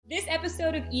This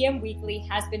episode of EM Weekly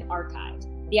has been archived.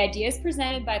 The ideas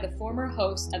presented by the former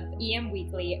host of EM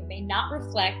Weekly may not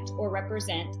reflect or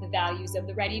represent the values of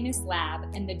the Readiness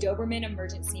Lab and the Doberman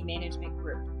Emergency Management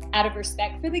Group. Out of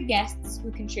respect for the guests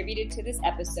who contributed to this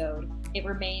episode, it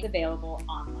remains available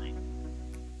online.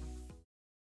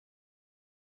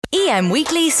 EM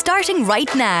Weekly starting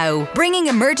right now, bringing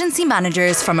emergency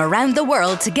managers from around the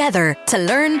world together to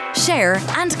learn, share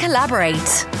and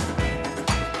collaborate.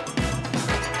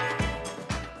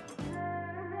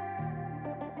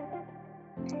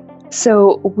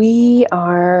 So we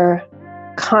are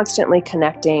constantly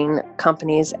connecting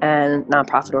companies and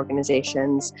nonprofit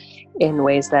organizations in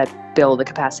ways that build the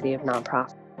capacity of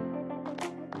nonprofit.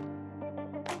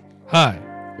 Hi,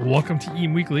 welcome to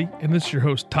EM Weekly, and this is your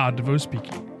host, Todd DeVoe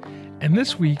speaking. And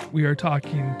this week we are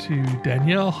talking to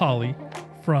Danielle Hawley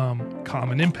from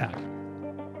Common Impact.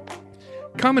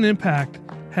 Common Impact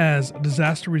has a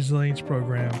disaster resilience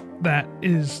program that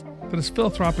is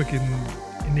philanthropic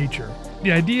in nature.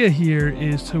 The idea here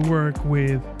is to work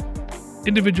with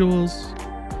individuals,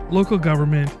 local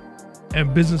government,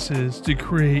 and businesses to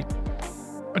create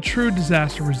a true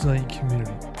disaster resilient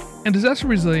community. And disaster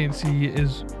resiliency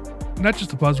is not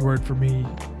just a buzzword for me.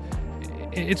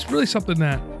 It's really something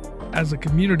that, as a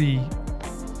community,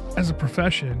 as a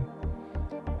profession,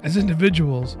 as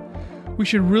individuals, we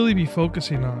should really be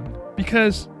focusing on.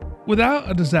 Because without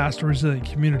a disaster resilient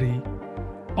community,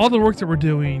 all the work that we're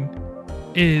doing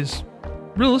is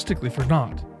realistically for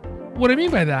naught. What I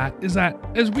mean by that is that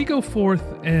as we go forth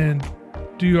and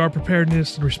do our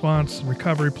preparedness and response and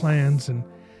recovery plans and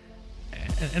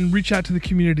reach out to the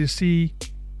community to see,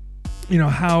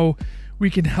 how we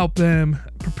can help them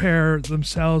prepare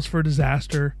themselves for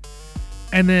disaster,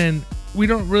 and then we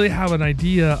don't really have an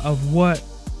idea of what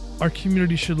our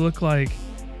community should look like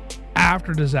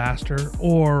after disaster,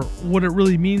 or what it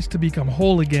really means to become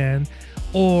whole again,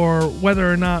 or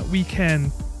whether or not we can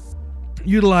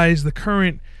utilize the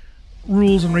current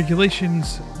rules and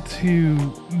regulations to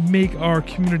make our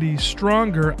community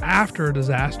stronger after a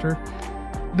disaster,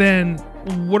 then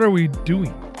what are we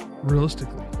doing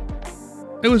realistically?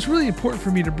 It was really important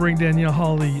for me to bring Danielle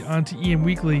Hawley onto EM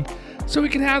Weekly so we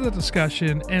can have that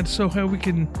discussion, and so how we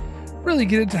can really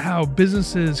get into how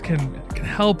businesses can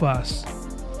help us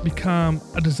become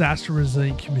a disaster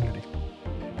resilient community.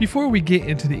 Before we get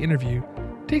into the interview,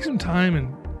 take some time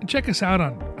and check us out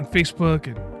on Facebook.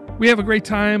 And we have a great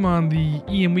time on the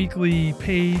EM Weekly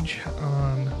page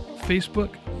on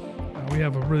Facebook. We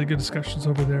have a really good discussions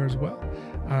over there as well.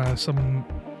 Some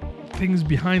things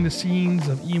behind the scenes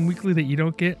of EM Weekly that you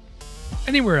don't get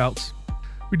anywhere else.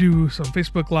 We do some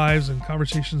Facebook Lives and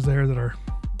conversations there that are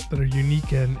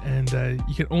unique, and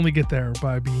you can only get there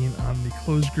by being on the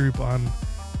closed group on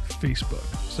Facebook.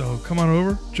 So come on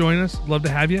over, join us. Love to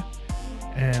have you,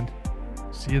 and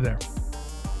see you there.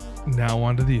 Now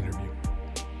on to the interview.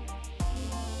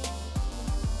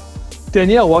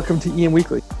 Danielle, welcome to EM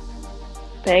Weekly.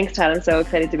 Thanks, Todd. I'm so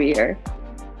excited to be here.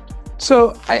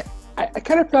 So I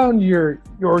kind of found your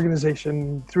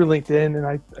organization through LinkedIn, and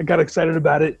I got excited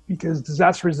about it because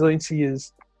disaster resiliency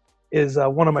is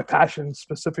one of my passions,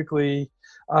 specifically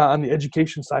on the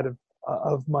education side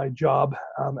of my job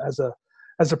as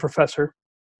a professor.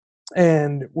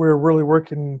 And we're really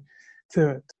working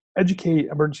to educate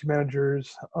emergency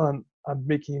managers on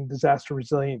making disaster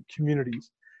resilient communities.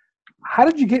 How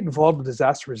did you get involved with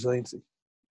disaster resiliency?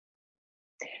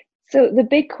 So the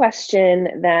big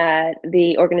question that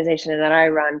the organization that I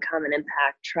run, Common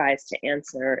Impact, tries to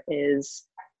answer is,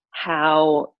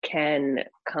 how can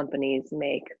companies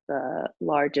make the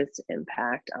largest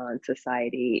impact on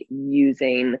society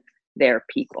using their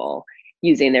people,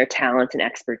 using their talent and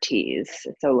expertise?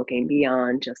 So looking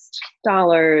beyond just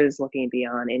dollars, looking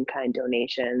beyond in-kind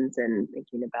donations, and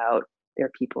thinking about their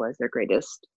people as their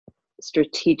greatest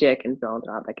strategic and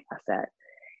philanthropic asset.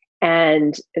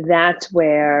 And that's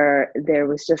where there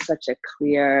was just such a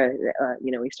clear,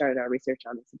 we started our research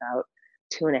on this about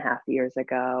 2.5 years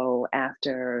ago,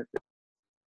 after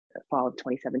the fall of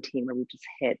 2017, where we just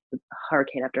hit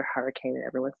hurricane after hurricane, and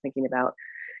everyone's thinking about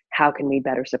how can we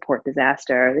better support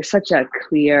disaster. There's such a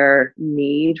clear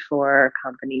need for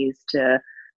companies to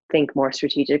think more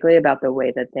strategically about the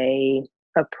way that they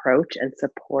approach and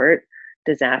support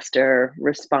disaster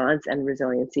response and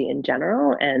resiliency in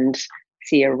general, and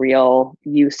see a real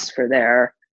use for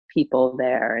their people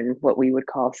there and what we would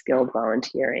call skilled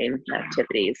volunteering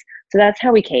activities. So that's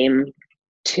how we came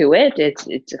to it.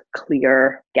 It's a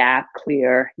clear gap,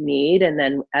 clear need. And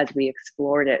then as we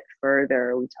explored it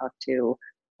further, we talked to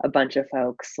a bunch of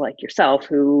folks like yourself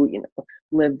who,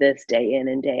 live this day in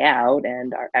and day out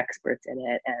and are experts in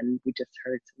it. And we just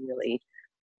heard some really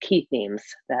key themes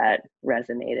that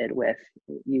resonated with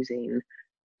using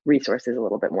resources a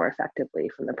little bit more effectively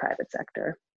from the private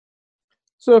sector.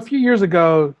 So a few years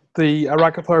ago, the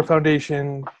Rockefeller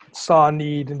Foundation saw a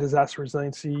need in disaster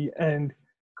resiliency and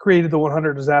created the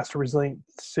 100 Disaster Resilient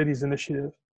Cities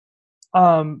Initiative.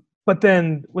 But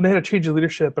then when they had a change of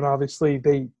leadership, and obviously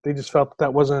they just felt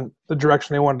that wasn't the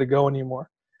direction they wanted to go anymore.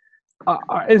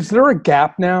 Is there a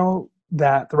gap now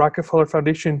that the Rockefeller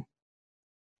Foundation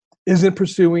isn't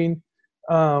pursuing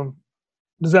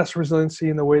disaster resiliency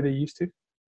in the way they used to?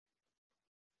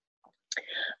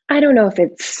 I don't know if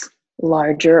it's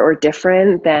larger or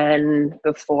different than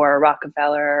before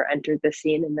Rockefeller entered the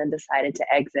scene and then decided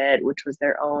to exit, which was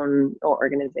their own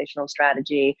organizational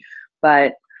strategy.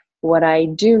 But what I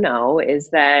do know is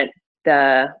that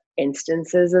the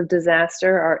instances of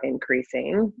disaster are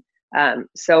increasing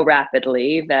so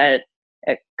rapidly that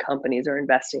companies are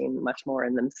investing much more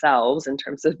in themselves in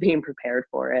terms of being prepared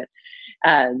for it.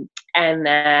 And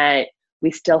that we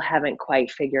still haven't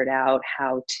quite figured out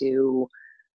how to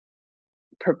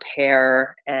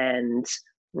prepare and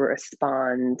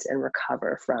respond and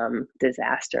recover from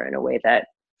disaster in a way that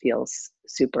feels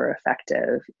super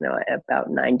effective. About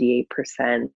 98%.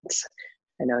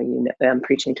 I know I'm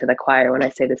preaching to the choir when I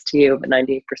say this to you, but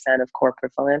 98% of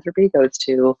corporate philanthropy goes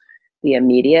to the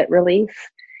immediate relief.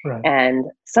 Right. And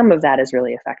some of that is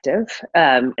really effective.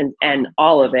 And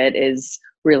all of it is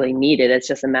really needed. It's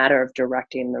just a matter of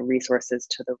directing the resources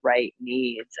to the right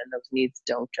needs. And those needs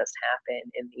don't just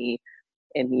happen in the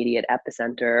immediate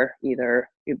epicenter, either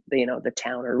the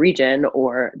town or region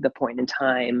or the point in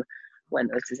time when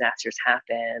those disasters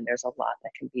happen. There's a lot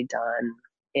that can be done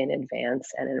in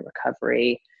advance and in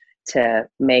recovery to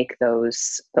make the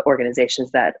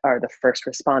organizations that are the first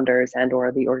responders and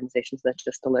or the organizations that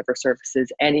just deliver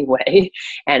services anyway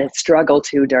and struggle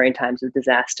to during times of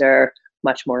disaster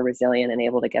much more resilient and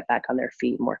able to get back on their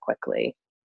feet more quickly.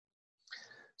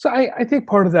 So I think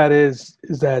part of that is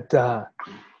that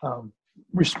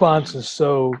response is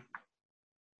so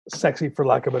sexy, for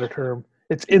lack of a better term.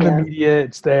 It's in the media,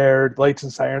 it's there, lights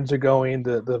and sirens are going,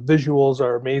 the visuals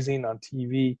are amazing on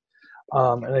TV.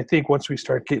 And I think once we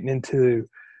start getting into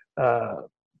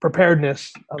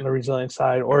preparedness on the resilient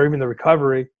side or even the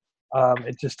recovery,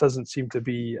 it just doesn't seem to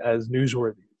be as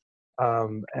newsworthy.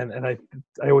 And I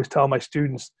always tell my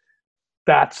students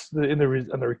that's on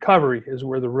the recovery is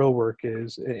where the real work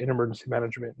is in emergency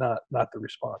management, not the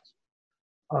response.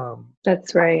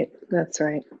 That's right. That's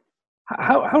right.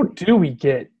 How do we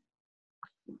get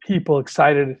people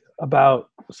excited about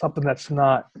something that's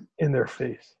not in their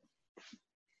face?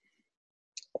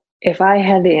 If I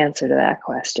had the answer to that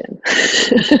question,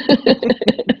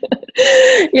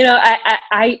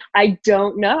 I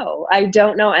don't know. I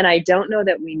don't know. And I don't know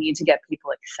that we need to get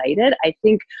people excited. I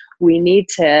think we need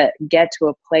to get to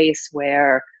a place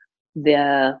where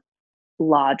the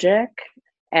logic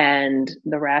and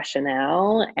the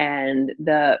rationale and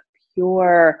the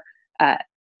pure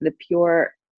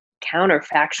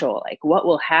counterfactual, like what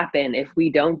will happen if we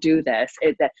don't do this,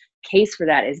 the case for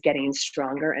that is getting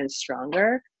stronger and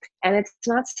stronger. And it's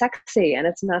not sexy and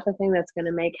it's not the thing that's going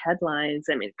to make headlines.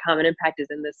 I mean, Common Impact is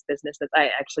in this business that I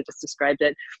actually just described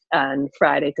it on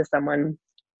Friday to someone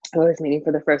who I was meeting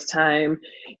for the first time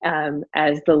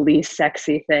as the least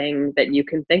sexy thing that you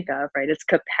can think of, right? It's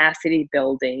capacity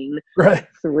building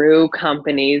through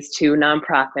companies to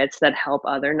nonprofits that help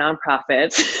other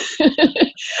nonprofits.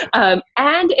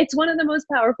 And it's one of the most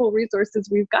powerful resources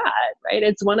we've got, right?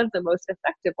 It's one of the most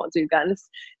effective ones we've got. And it's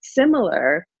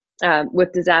similar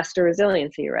with disaster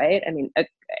resiliency, right? I mean,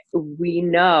 we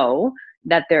know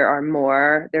that there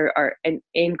are an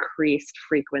increased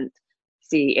frequency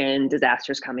in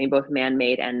disasters coming, both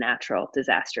man-made and natural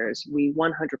disasters. We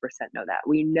 100% know that.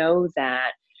 We know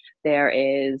that there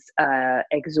is an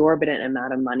exorbitant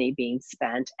amount of money being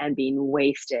spent and being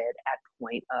wasted at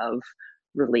point of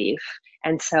relief.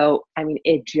 And so, I mean,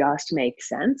 it just makes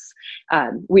sense.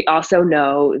 We also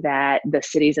know that the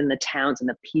cities and the towns and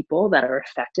the people that are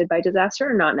affected by disaster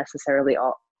are not necessarily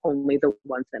only the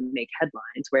ones that make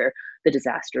headlines, where the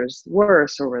disaster is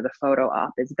worse or where the photo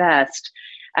op is best.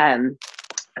 And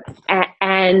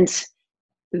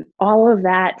all of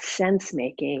that sense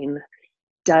making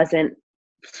doesn't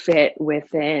fit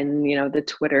within, the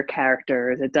Twitter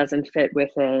characters. It doesn't fit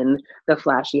within the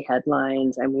flashy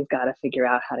headlines, and we've got to figure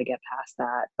out how to get past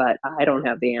that. But I don't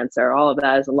have the answer. All of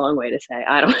that is a long way to say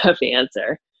I don't have the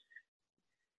answer.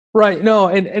 Right. No,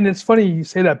 and it's funny you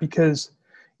say that because,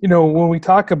 when we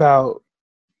talk about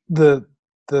the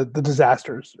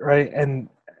disasters, right, and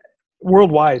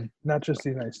worldwide, not just the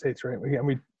United States, right?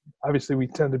 We obviously we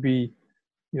tend to be,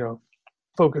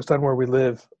 focused on where we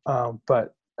live,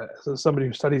 but as somebody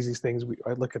who studies these things,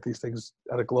 I look at these things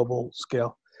at a global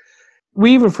scale.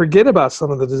 We even forget about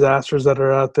some of the disasters that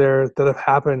are out there that have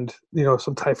happened.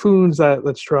 Some typhoons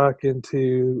that struck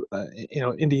into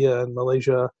India and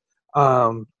Malaysia,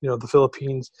 the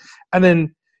Philippines, and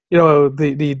then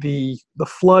the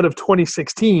flood of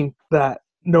 2016 that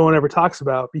no one ever talks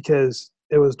about because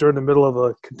it was during the middle of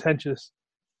a contentious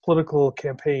political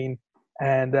campaign,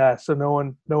 and so no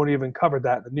one even covered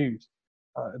that in the news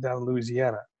down in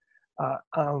Louisiana.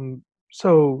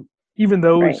 So even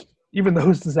those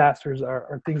disasters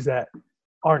are things that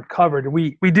aren't covered.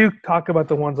 We do talk about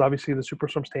the ones, obviously, the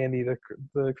Superstorm Sandy,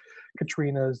 the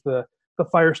Katrinas, the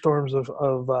firestorms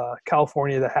of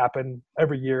California that happen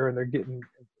every year, and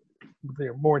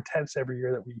they're more intense every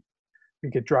year that we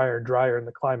get drier and drier in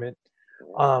the climate.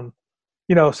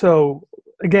 So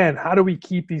again, how do we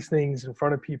keep these things in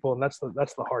front of people? And that's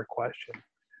the hard question.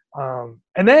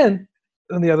 And then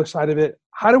on the other side of it,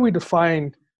 how do we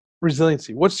define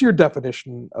resiliency? What's your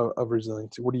definition of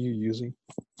resiliency? What are you using?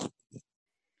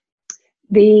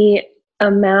 The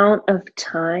amount of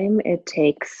time it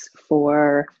takes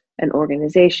for an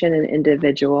organization, an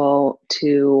individual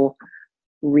to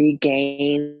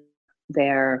regain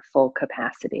their full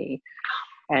capacity.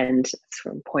 And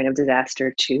from point of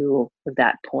disaster to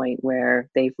that point where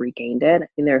they've regained it.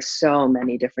 And there's so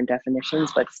many different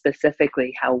definitions, but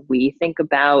specifically how we think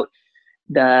about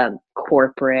the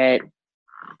corporate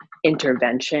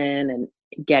intervention and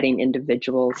getting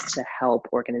individuals to help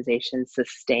organizations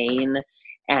sustain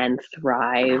and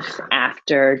thrive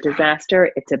after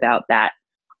disaster. It's about that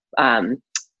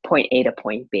point A to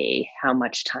point B. How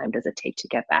much time does it take to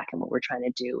get back? And what we're trying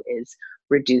to do is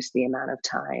reduce the amount of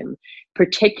time,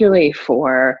 particularly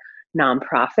for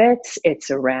nonprofits. It's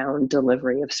around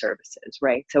delivery of services,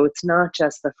 right? So it's not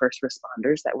just the first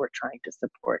responders that we're trying to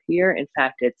support here. In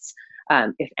fact, it's,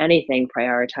 if anything,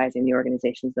 prioritizing the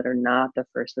organizations that are not the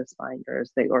first responders,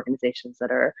 the organizations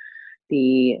that are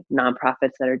the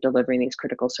nonprofits that are delivering these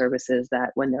critical services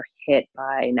that when they're hit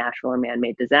by natural or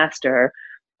man-made disaster,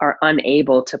 are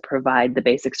unable to provide the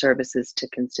basic services to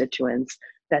constituents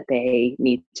that they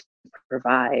need to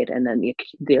provide. And then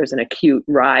there's an acute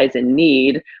rise in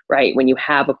need, right, when you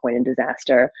have a point in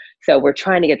disaster. So we're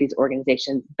trying to get these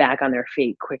organizations back on their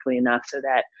feet quickly enough so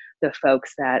that the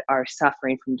folks that are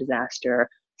suffering from disaster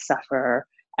suffer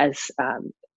as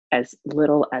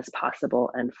little as possible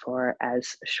and for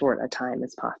as short a time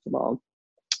as possible.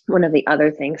 One of the other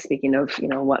things, speaking of,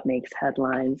 what makes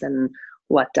headlines and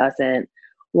what doesn't,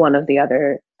 one of the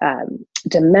other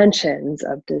dimensions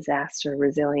of disaster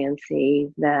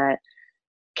resiliency that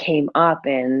came up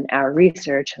in our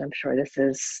research, and I'm sure this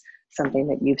is something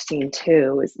that you've seen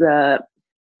too, is the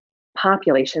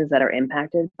populations that are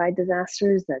impacted by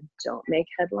disasters that don't make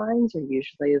headlines are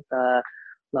usually the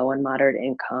low and moderate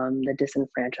income, the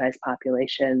disenfranchised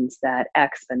populations that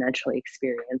exponentially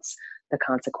experience the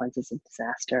consequences of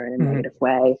disaster in a negative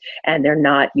way. And they're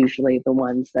not usually the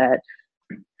ones that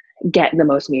get the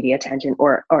most media attention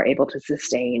or are able to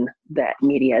sustain that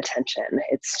media attention.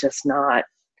 It's just not,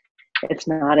 it's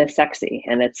not as sexy,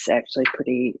 and it's actually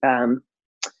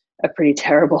a pretty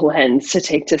terrible lens to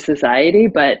take to society,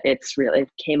 but it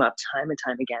came up time and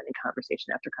time again in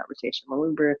conversation after conversation when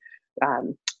we were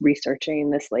researching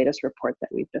this latest report that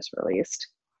we've just released.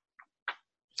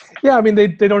 Yeah, I mean, they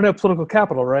don't have political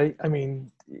capital, right? I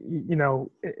mean,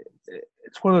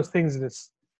 it's one of those things that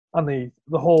it's on the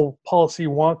whole policy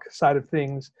wonk side of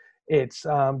things. It's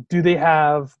do they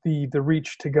have the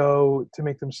reach to go to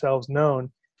make themselves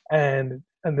known, and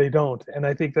they don't. And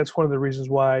I think that's one of the reasons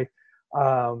why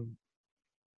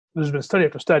there's been study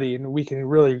after study, and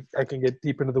I can get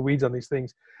deep into the weeds on these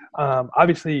things.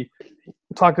 Obviously,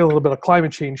 we'll talk a little bit of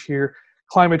climate change here.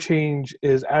 Climate change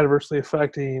is adversely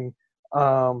affecting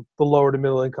the lower to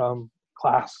middle income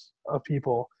class of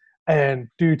people, and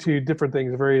due to different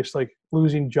things, various like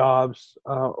losing jobs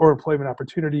or employment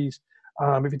opportunities.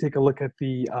 If you take a look at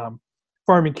the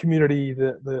farming community,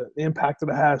 the impact that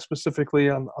it has specifically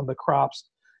on the crops,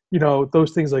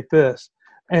 those things like this.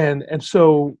 And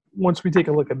so once we take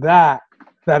a look at that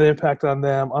impact on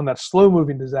them, on that slow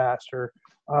moving disaster,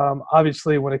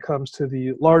 obviously when it comes to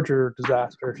the larger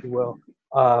disaster, if you will,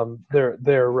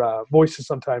 their voices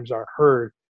sometimes aren't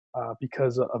heard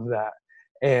because of that.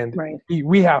 And right.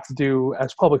 We have to do,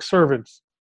 as public servants,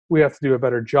 we have to do a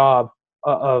better job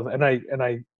and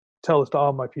I tell this to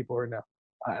all my people right now,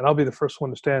 and I'll be the first one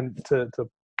to stand to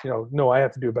I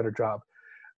have to do a better job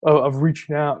of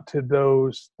reaching out to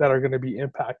those that are going to be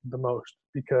impacted the most,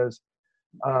 because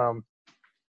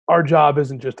our job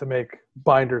isn't just to make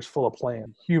binders full of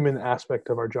plans, human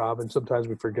aspect of our job, and sometimes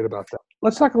we forget about that.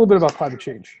 Let's talk a little bit about climate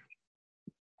change.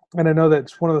 And I know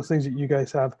that's one of the things that you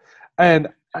guys have. And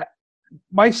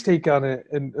my stake on it,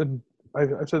 and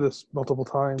I've said this multiple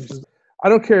times, is I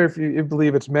don't care if you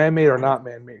believe it's man-made or not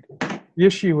man-made. The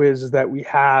issue is that we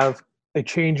have a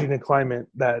change in the climate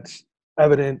that's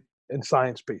evident and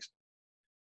science-based.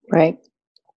 Right.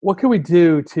 What can we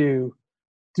do to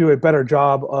do a better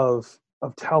job of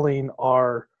telling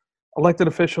our elected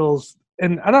officials,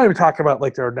 and I'm not even talking about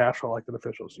like their national elected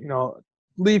officials,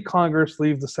 leave Congress,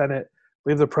 leave the Senate,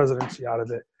 leave the presidency out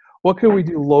of it. What can we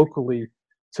do locally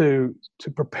to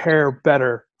prepare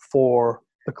better for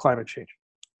the climate change?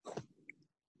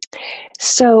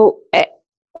 So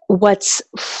what's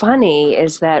funny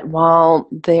is that while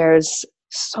there's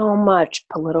so much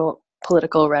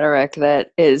political rhetoric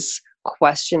that is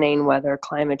questioning whether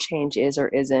climate change is or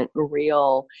isn't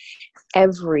real,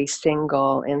 every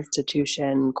single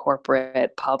institution,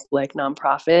 corporate, public,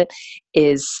 nonprofit,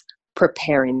 is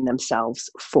preparing themselves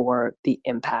for the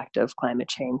impact of climate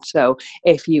change. So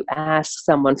if you ask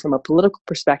someone from a political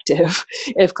perspective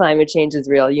if climate change is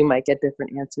real, you might get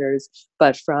different answers.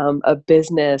 But from a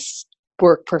business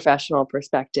work professional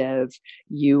perspective,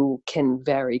 you can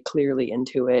very clearly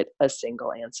intuit a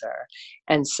single answer.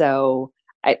 And so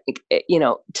I think,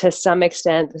 to some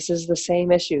extent, this is the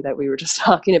same issue that we were just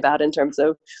talking about in terms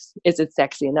of, is it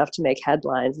sexy enough to make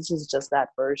headlines? This is just that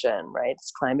version, right? It's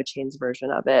climate change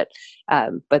version of it.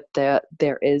 But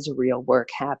there is real work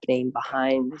happening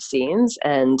behind the scenes,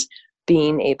 and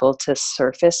being able to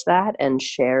surface that and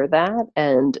share that,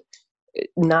 and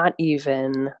not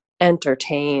even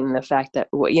entertain the fact that,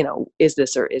 is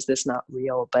this or is this not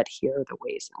real, but here are the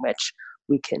ways in which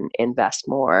we can invest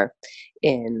more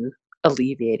in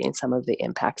alleviating some of the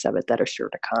impacts of it that are sure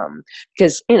to come.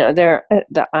 Because,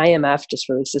 the IMF just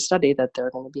released a study that there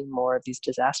are going to be more of these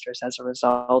disasters as a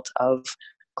result of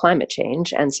climate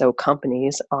change. And so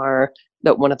companies are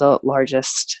one of the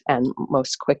largest and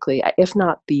most quickly, if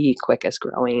not the quickest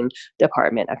growing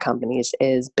department at companies,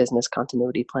 is business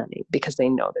continuity planning, because they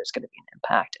know there's going to be an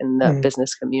impact. And the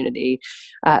business community,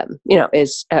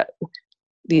 is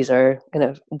these are kind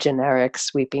of generic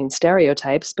sweeping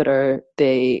stereotypes, but are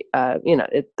they,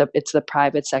 it's the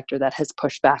private sector that has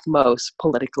pushed back most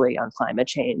politically on climate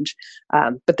change.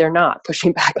 But they're not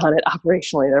pushing back on it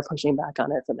operationally. They're pushing back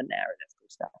on it from a narrative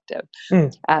perspective.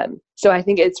 So I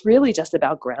think it's really just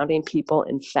about grounding people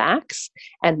in facts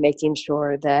and making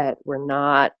sure that we're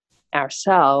not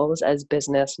ourselves as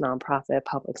business, nonprofit,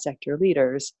 public sector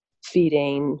leaders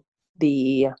feeding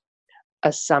the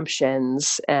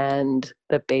assumptions and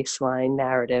the baseline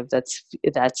narrative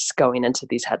that's going into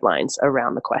these headlines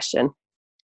around the question.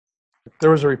 There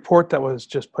was a report that was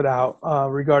just put out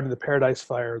regarding the Paradise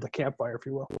Fire, the Camp Fire, if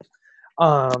you will.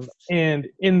 And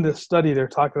in the study, they're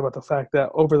talking about the fact that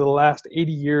over the last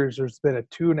 80 years, there's been a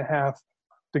 2.5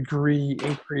 degree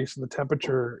increase in the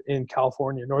temperature in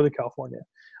California, Northern California,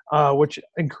 which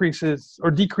increases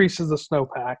or decreases the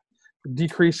snowpack,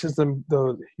 decreases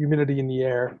the humidity in the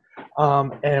air,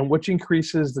 and which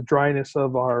increases the dryness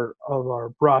of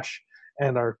our brush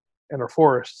and our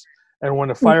forests. And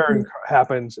when a fire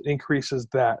happens, it increases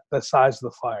the size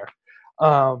of the fire.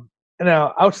 And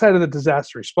now, outside of the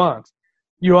disaster response,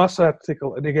 you also have to take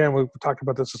and again, we talked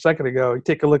about this a second ago, you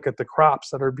take a look at the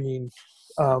crops that are being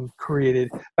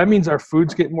created. That means our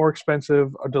foods get more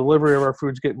expensive, our delivery of our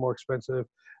foods get more expensive.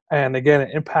 And again, it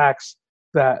impacts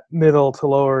that middle to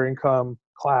lower income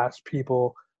class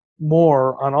people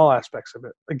more on all aspects of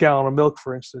it. A gallon of milk,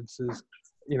 for instance, is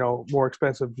more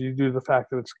expensive due to the fact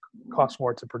that it costs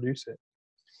more to produce it.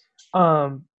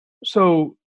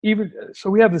 So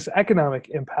we have this economic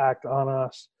impact on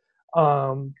us,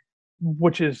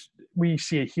 which is, we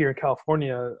see it here in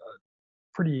California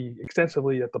pretty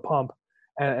extensively at the pump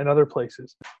and other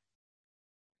places.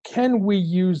 Can we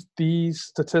use these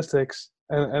statistics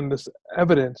and this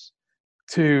evidence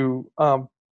to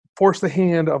force the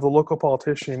hand of the local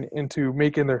politician into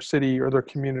making their city or their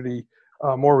community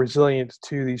more resilient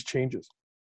to these changes?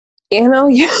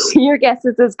 Your guess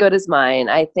is as good as mine.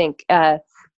 I think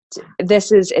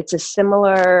it's a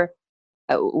similar,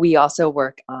 we also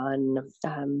work on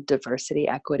diversity,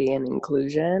 equity, and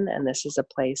inclusion. And this is a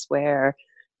place where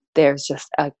there's just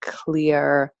a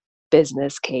clear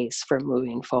business case for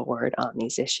moving forward on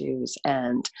these issues.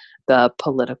 And the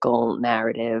political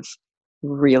narrative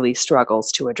really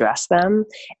struggles to address them.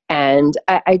 And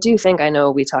I do think, I know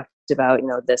we talked about,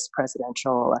 this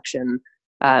presidential election,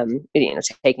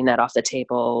 taking that off the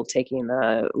table, taking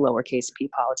the lowercase p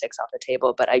politics off the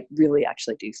table. But I really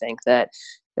actually do think that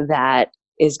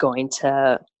is going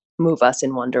to move us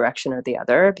in one direction or the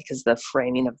other, because the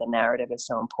framing of the narrative is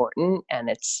so important, and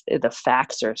the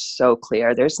facts are so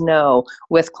clear. There's no,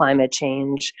 with climate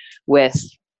change, with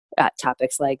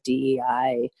topics like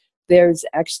DEI, there's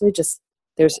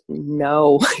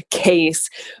no case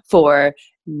for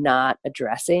not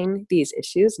addressing these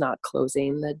issues, not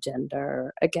closing the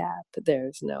gender gap.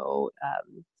 There's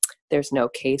no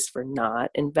case for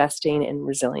not investing in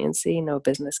resiliency, no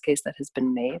business case that has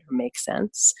been made or makes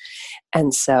sense.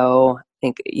 And so I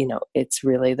think, it's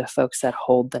really the folks that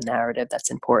hold the narrative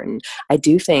that's important. I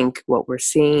do think what we're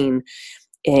seeing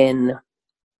in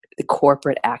the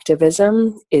corporate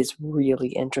activism is really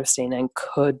interesting and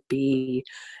could be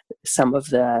some of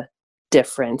the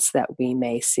difference that we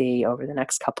may see over the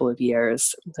next couple of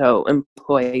years. So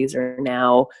employees are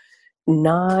now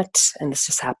not, and this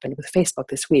just happened with Facebook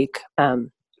this week,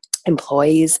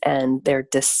 employees and their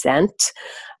dissent,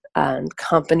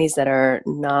 companies that are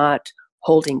not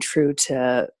holding true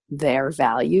to their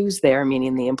values, their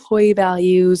meaning the employee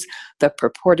values, the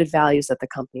purported values that the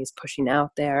company is pushing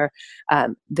out there.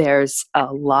 There's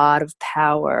a lot of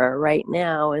power right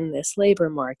now in this labor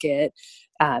market,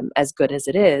 as good as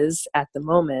it is at the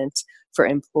moment, for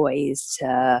employees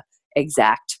to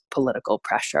exact political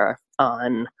pressure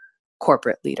on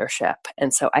corporate leadership.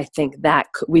 And so I think that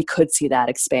we could see that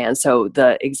expand. So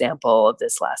the example of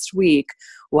this last week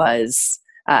was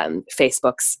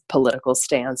Facebook's political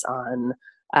stance on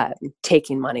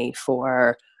taking money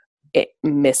for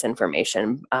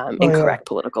misinformation, incorrect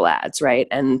political ads, right?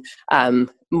 And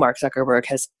Mark Zuckerberg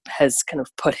has kind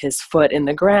of put his foot in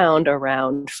the ground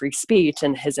around free speech,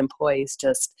 and his employees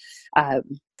just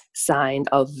signed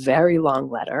a very long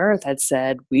letter that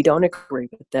said, we don't agree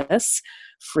with this.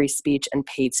 Free speech and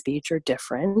paid speech are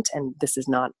different, and this is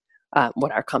not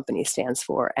what our company stands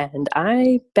for. And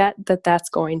I bet that that's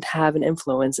going to have an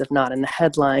influence, if not in the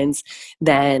headlines,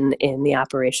 then in the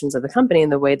operations of the company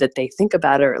and the way that they think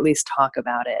about it, or at least talk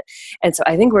about it. And so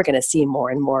I think we're going to see more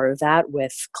and more of that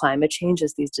with climate change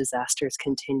as these disasters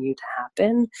continue to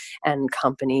happen. And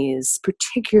companies,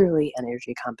 particularly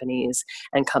energy companies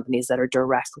and companies that are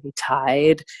directly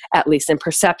tied, at least in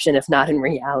perception, if not in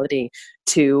reality,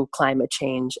 to climate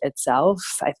change itself,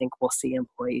 I think we'll see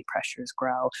employee pressures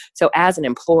grow. So as an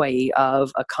employee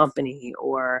of a company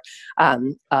or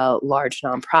a large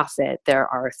nonprofit, there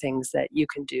are things that you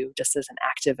can do just as an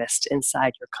activist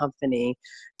inside your company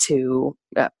to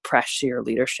press your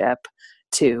leadership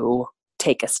to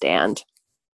take a stand.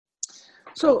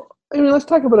 So, let's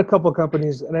talk about a couple of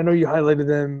companies, and I know you highlighted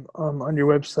them on your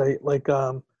website, like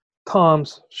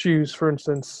Tom's Shoes, for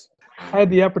instance. I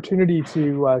had the opportunity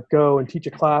to go and teach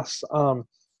a class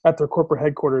at their corporate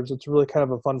headquarters. It's really kind of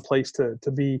a fun place to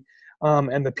be.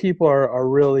 And the people are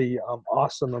really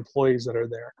awesome employees that are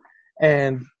there.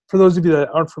 And for those of you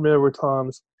that aren't familiar with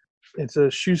Tom's, it's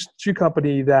a shoe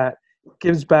company that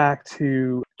gives back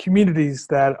to communities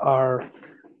that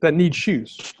need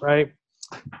shoes, right?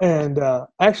 And I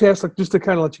actually asked, just to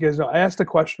kind of let you guys know, I asked a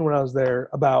question when I was there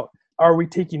about, are we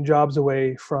taking jobs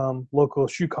away from local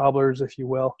shoe cobblers, if you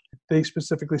will? They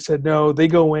specifically said no. They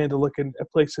go in to look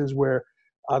at places where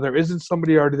there isn't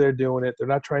somebody already there doing it. They're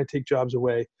not trying to take jobs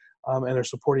away, and they're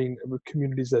supporting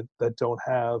communities that don't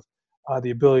have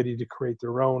the ability to create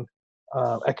their own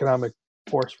economic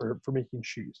force for making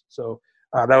shoes. So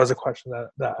that was a question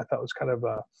that I thought was kind of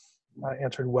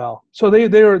answered well. So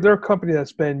they're a company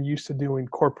that's been used to doing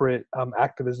corporate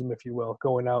activism, if you will,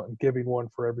 going out and giving one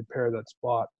for every pair that's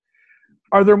bought.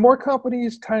 Are there more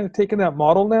companies kind of taking that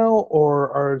model now,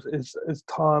 or is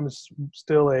Tom's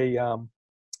still a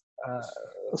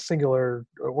singular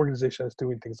organization that's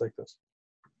doing things like this?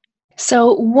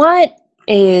 So what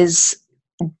is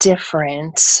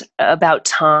different about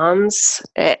Tom's,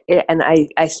 and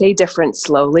I say different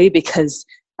slowly because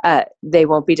they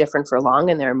won't be different for long,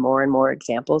 and there are more and more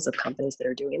examples of companies that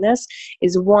are doing this,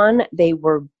 is one,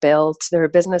 they're a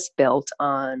business built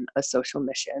on a social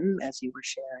mission, as you were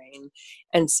sharing.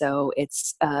 And so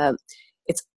it's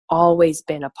always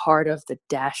been a part of the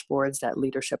dashboards that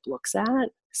leadership looks at,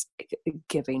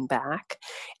 giving back.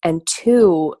 And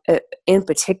two, in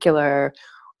particular,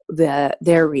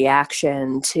 their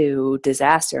reaction to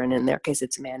disaster, and in their case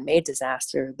it's a man-made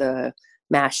disaster, the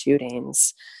mass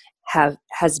shootings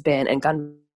has been, and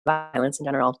gun violence in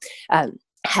general,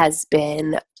 has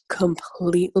been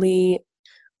completely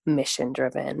mission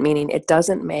driven, meaning it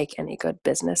doesn't make any good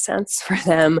business sense for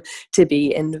them to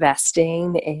be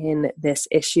investing in this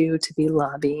issue, to be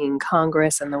lobbying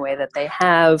Congress in the way that they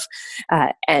have,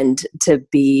 and to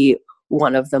be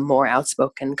one of the more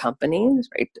outspoken companies,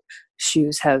 right?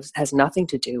 Shoes has nothing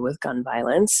to do with gun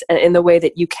violence, and in the way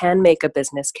that you can make a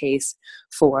business case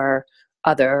for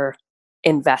other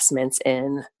investments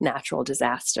in natural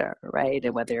disaster, right?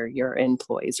 And whether your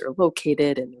employees are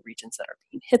located in the regions that are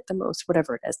being hit the most,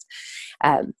 whatever it is.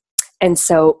 And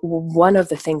so one of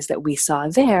the things that we saw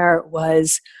there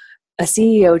was a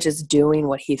CEO just doing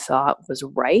what he thought was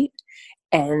right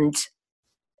and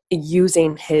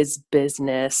using his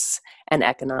business and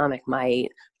economic might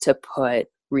to put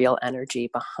real energy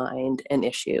behind an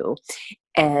issue.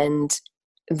 And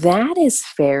that is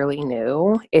fairly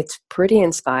new. It's pretty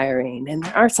inspiring. And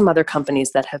there are some other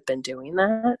companies that have been doing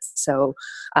that. So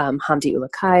Hamdi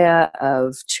Ulukaya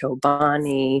of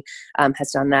Chobani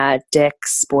has done that.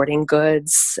 Dick's Sporting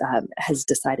Goods has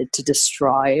decided to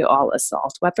destroy all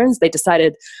assault weapons. They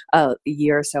decided a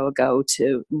year or so ago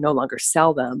to no longer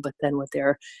sell them, but then with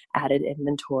their added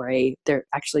inventory, they're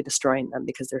actually destroying them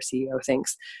because their CEO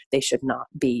thinks they should not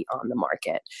be on the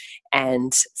market.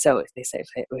 And so if they say,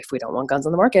 if we don't want guns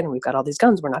on the market and we've got all these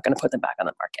guns, we're not going to put them back on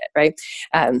the market, right?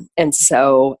 And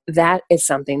so that is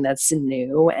something that's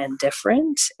new and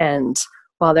different. And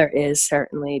while there is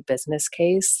certainly business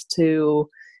case to,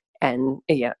 and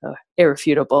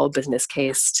irrefutable business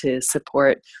case to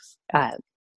support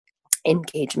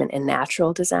engagement in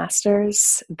natural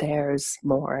disasters, there's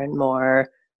more and more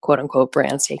quote unquote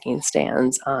brands taking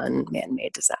stands on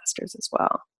man-made disasters as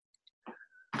well.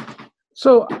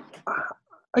 So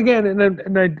again, and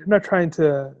I'm not trying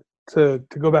to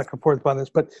go back and forth on this,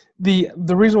 but the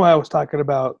reason why I was talking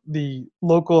about the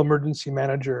local emergency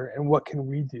manager and what can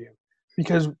we do,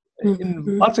 because in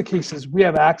lots of cases we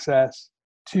have access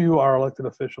to our elected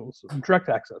officials, direct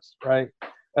access, right?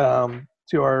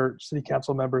 To our city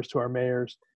council members, to our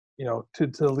mayors, to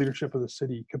the leadership of the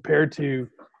city, compared to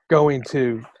going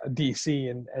to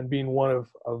DC and being one of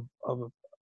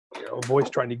a voice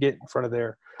trying to get in front of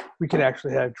there. We can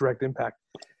actually have direct impact.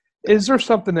 Is there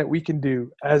something that we can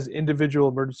do as individual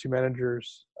emergency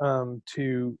managers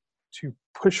to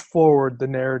push forward the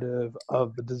narrative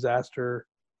of the disaster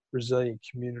resilient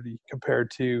community compared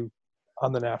to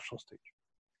on the national stage?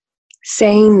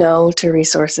 Saying no to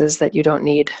resources that you don't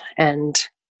need and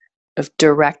of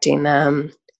directing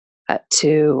them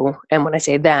to, and when I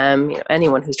say them,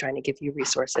 anyone who's trying to give you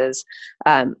resources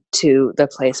to the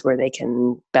place where they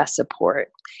can best support.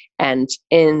 And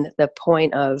at the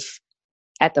point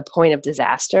of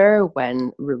disaster,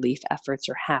 when relief efforts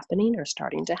are happening or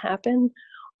starting to happen,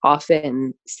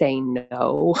 often saying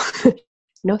no,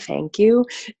 no thank you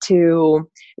to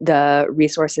the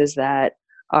resources that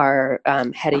are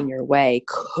heading your way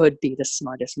could be the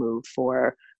smartest move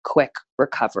for quick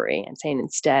recovery, and saying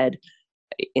instead,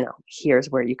 here's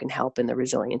where you can help in the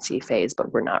resiliency phase,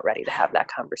 but we're not ready to have that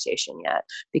conversation yet.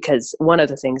 Because one of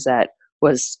the things that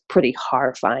was pretty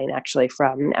horrifying actually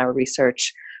from our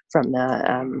research from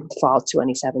the fall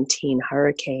 2017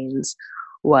 hurricanes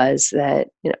was that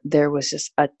there was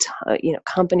just a ton,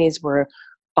 companies were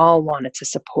all wanted to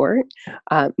support,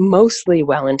 mostly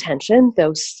well-intentioned,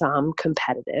 though some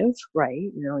competitive, right?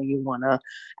 You want to,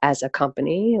 as a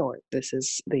company, or this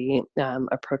is the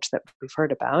approach that we've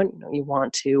heard about, you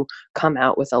want to come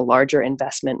out with a larger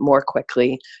investment more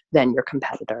quickly than your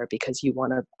competitor because you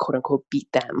want to, quote unquote, beat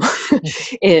them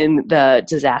in the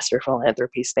disaster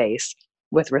philanthropy space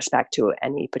with respect to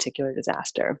any particular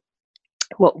disaster.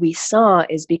 What we saw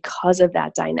is because of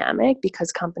that dynamic,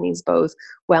 because companies both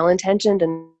well-intentioned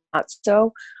and not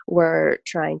so were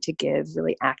trying to give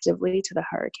really actively to the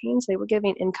hurricanes, they were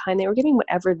giving in kind, they were giving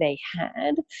whatever they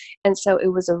had. And so it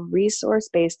was a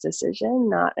resource-based decision,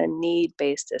 not a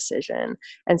need-based decision.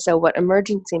 And so what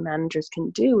emergency managers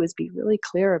can do is be really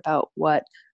clear about what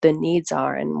the needs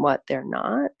are and what they're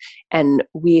not. And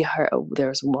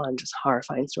there's one just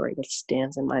horrifying story that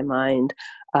stands in my mind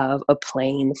of a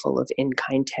plane full of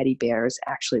in-kind teddy bears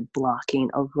actually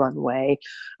blocking a runway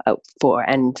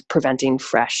and preventing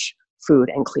fresh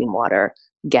food and clean water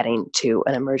getting to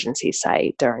an emergency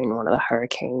site during one of the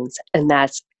hurricanes. And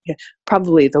that's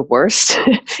probably the worst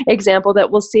example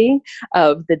that we'll see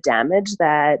of the damage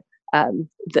that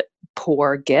the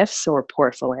poor gifts or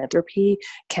poor philanthropy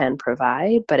can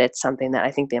provide, but it's something that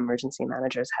I think the emergency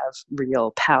managers have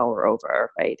real power over,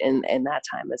 right? And that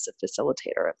time as a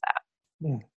facilitator of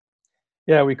that.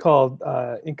 Yeah, we called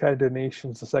in-kind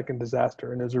donations the second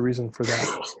disaster, and there's a reason for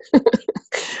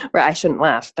that. Right, I shouldn't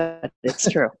laugh, but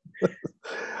it's true.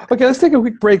 Okay, let's take a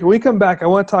quick break. When we come back, I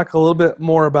want to talk a little bit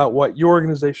more about what your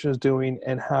organization is doing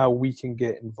and how we can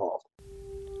get involved.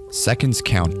 Seconds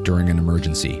count during an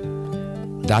emergency.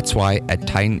 That's why at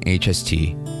Titan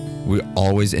HST, we're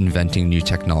always inventing new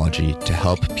technology to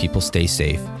help people stay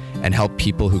safe and help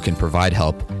people who can provide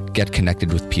help get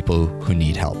connected with people who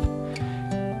need help.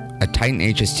 At Titan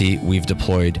HST, we've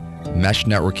deployed mesh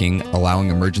networking allowing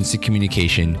emergency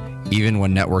communication even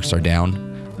when networks are down,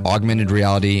 augmented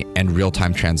reality, and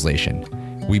real-time translation.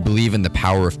 We believe in the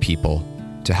power of people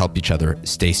to help each other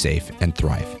stay safe and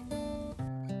thrive.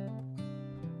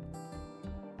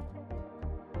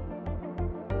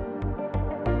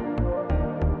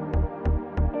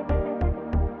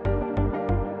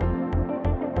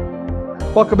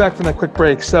 Welcome back from that quick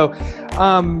break. So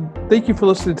thank you for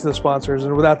listening to the sponsors.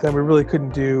 And without them, we really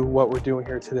couldn't do what we're doing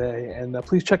here today. And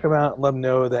please check them out and let them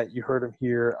know that you heard them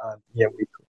here on EM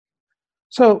Weekly.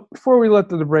 So before we let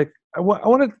the break, I want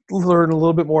to learn a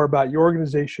little bit more about your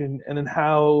organization and then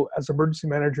how, as emergency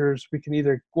managers, we can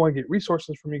either go and get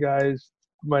resources from you guys.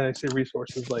 When I say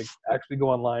resources, like actually go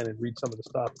online and read some of the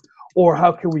stuff, or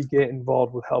how can we get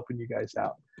involved with helping you guys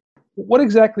out? What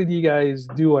exactly do you guys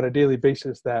do on a daily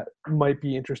basis that might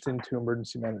be interesting to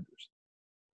emergency managers?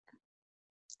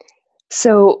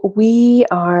 So we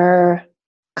are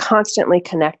constantly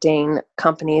connecting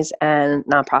companies and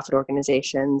nonprofit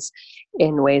organizations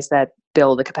in ways that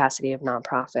build the capacity of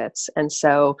nonprofits. And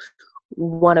so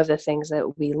one of the things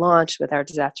that we launched with our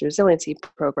disaster resiliency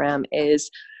program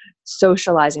is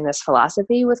socializing this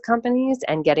philosophy with companies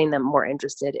and getting them more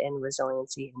interested in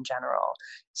resiliency in general.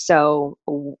 So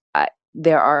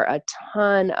there are a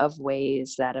ton of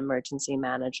ways that emergency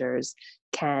managers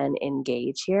can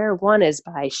engage here. One is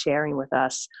by sharing with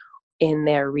us in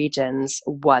their regions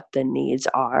what the needs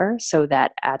are, so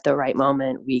that at the right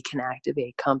moment we can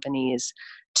activate companies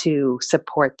to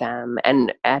support them.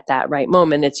 And at that right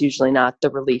moment, it's usually not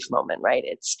the relief moment, right?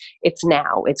 It's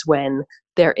now. It's when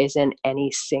there isn't any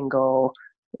single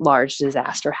large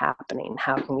disaster happening.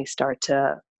 How can we start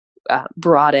to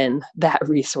broaden that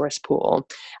resource pool?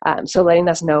 So letting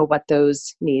us know what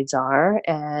those needs are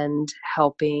and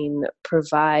helping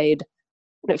provide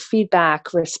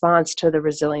feedback, response to the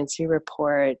resiliency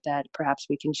report that perhaps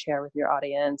we can share with your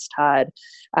audience, Todd,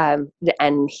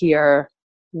 and hear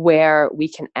where we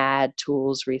can add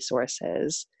tools,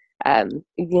 resources.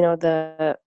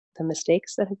 The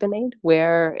mistakes that have been made,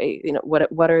 where,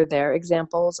 what are their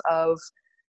examples of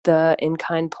the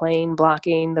in-kind plane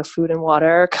blocking the food and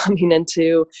water coming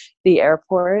into the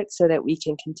airport, so that we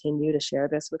can continue to share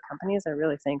this with companies. I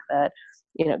really think that,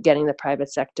 getting the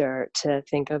private sector to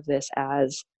think of this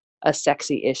as a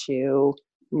sexy issue,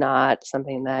 not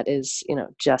something that is,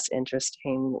 just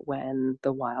interesting when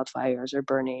the wildfires are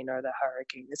burning or the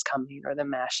hurricane is coming or the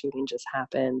mass shooting just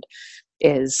happened,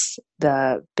 is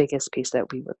the biggest piece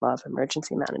that we would love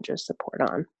emergency managers support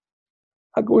on.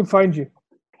 How can we find you?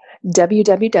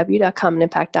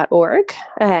 www.commonimpact.org,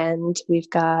 and we've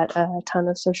got a ton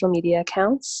of social media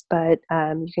accounts, but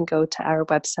you can go to our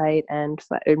website and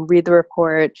read the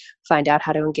report, find out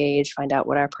how to engage, find out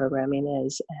what our programming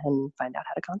is, and find out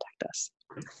how to contact us.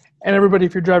 And everybody,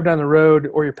 if you're driving down the road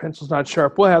or your pencil's not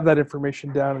sharp, we'll have that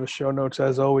information down in the show notes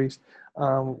as always,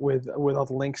 with all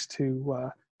the links to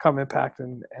Common Impact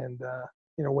and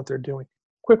what they're doing.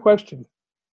 Quick question: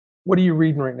 what are you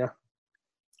reading right now?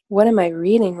 What am I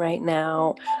reading right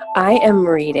now? I am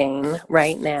reading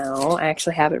right now, I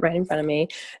actually have it right in front of me.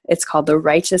 It's called The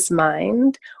Righteous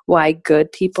Mind: Why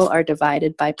Good People Are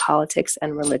Divided by Politics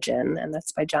and Religion. And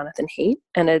that's by Jonathan Haidt.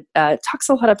 And it talks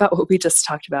a lot about what we just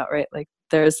talked about, right? Like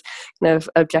there's kind of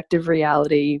objective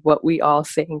reality, what we all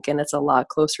think, and it's a lot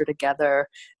closer together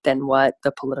than what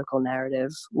the political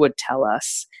narrative would tell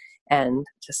us. And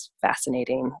just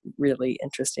fascinating, really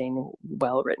interesting,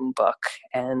 well-written book,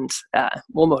 and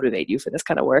will motivate you for this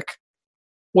kind of work.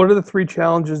 What are the 3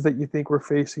 challenges that you think we're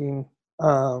facing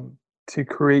to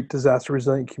create disaster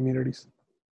resilient communities?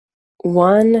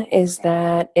 One is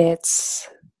that it's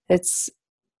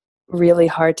really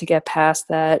hard to get past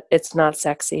that it's not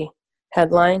sexy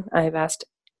headline. I've asked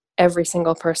every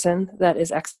single person that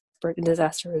is expert in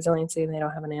disaster resiliency, and they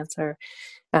don't have an answer.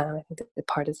 I think that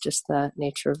part is just the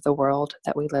nature of the world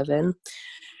that we live in.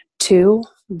 2,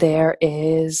 there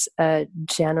is a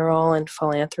general in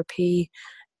philanthropy.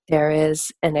 There is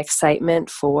an excitement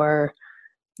for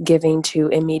giving to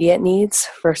immediate needs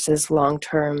versus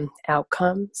long-term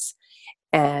outcomes.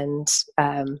 And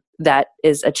that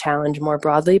is a challenge more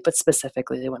broadly, but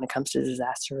specifically when it comes to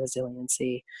disaster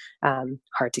resiliency,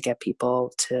 hard to get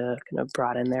people to kind of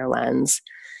broaden their lens.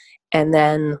 And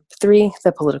then 3,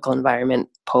 the political environment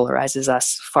polarizes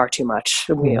us far too much.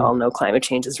 We all know climate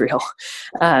change is real.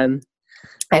 I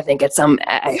think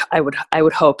I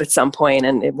would hope at some point,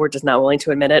 and we're just not willing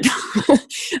to admit it,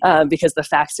 because the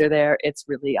facts are there. It's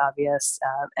really obvious,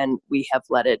 and we have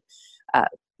let it,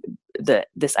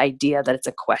 this idea that it's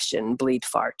a question, bleed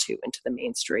far too into the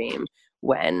mainstream,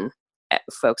 when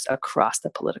folks across the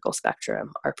political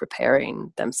spectrum are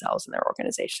preparing themselves and their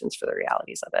organizations for the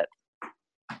realities of it.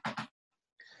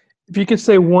 If you could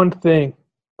say one thing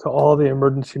to all the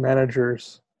emergency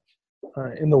managers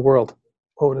in the world,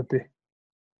 what would it be?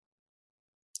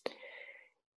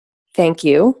 Thank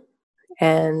you,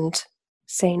 and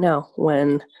say no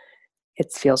when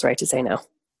it feels right to say no.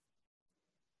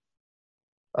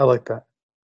 I like that.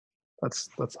 That's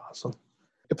awesome.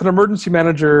 If an emergency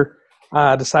manager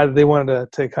decided they wanted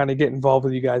to kind of get involved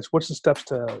with you guys, what's the steps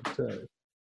to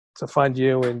find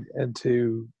you and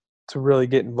to really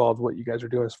get involved with what you guys are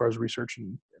doing as far as research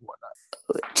and whatnot?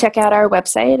 Check out our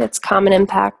website. It's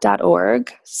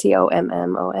commonimpact.org,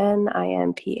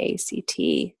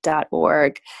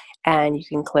 COMMONIMPACT.org. And you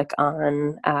can click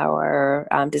on our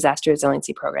disaster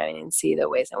resiliency programming and see the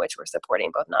ways in which we're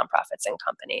supporting both nonprofits and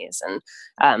companies. And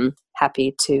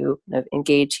happy to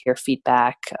engage, hear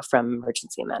feedback from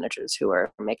emergency managers who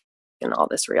are making all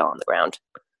this real on the ground.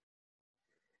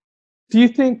 Do you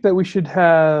think that we should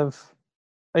have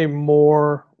a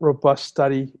more robust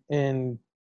study in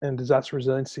disaster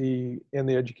resiliency in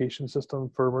the education system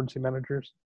for emergency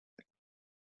managers?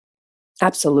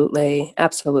 Absolutely.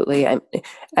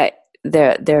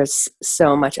 There's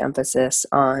so much emphasis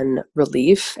on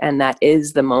relief, and that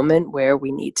is the moment where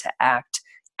we need to act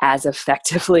as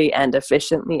effectively and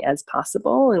efficiently as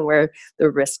possible and where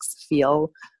the risks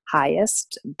feel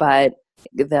highest. But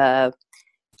the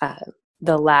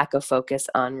lack of focus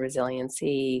on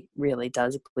resiliency really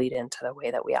does bleed into the way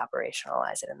that we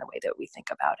operationalize it and the way that we think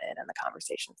about it and the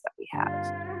conversations that we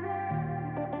have.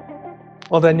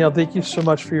 Well, Danielle, thank you so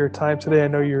much for your time today. I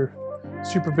know you're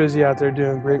super busy out there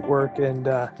doing great work, and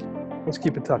let's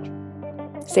keep in touch.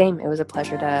 Same. It was a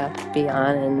pleasure to be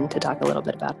on and to talk a little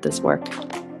bit about this work.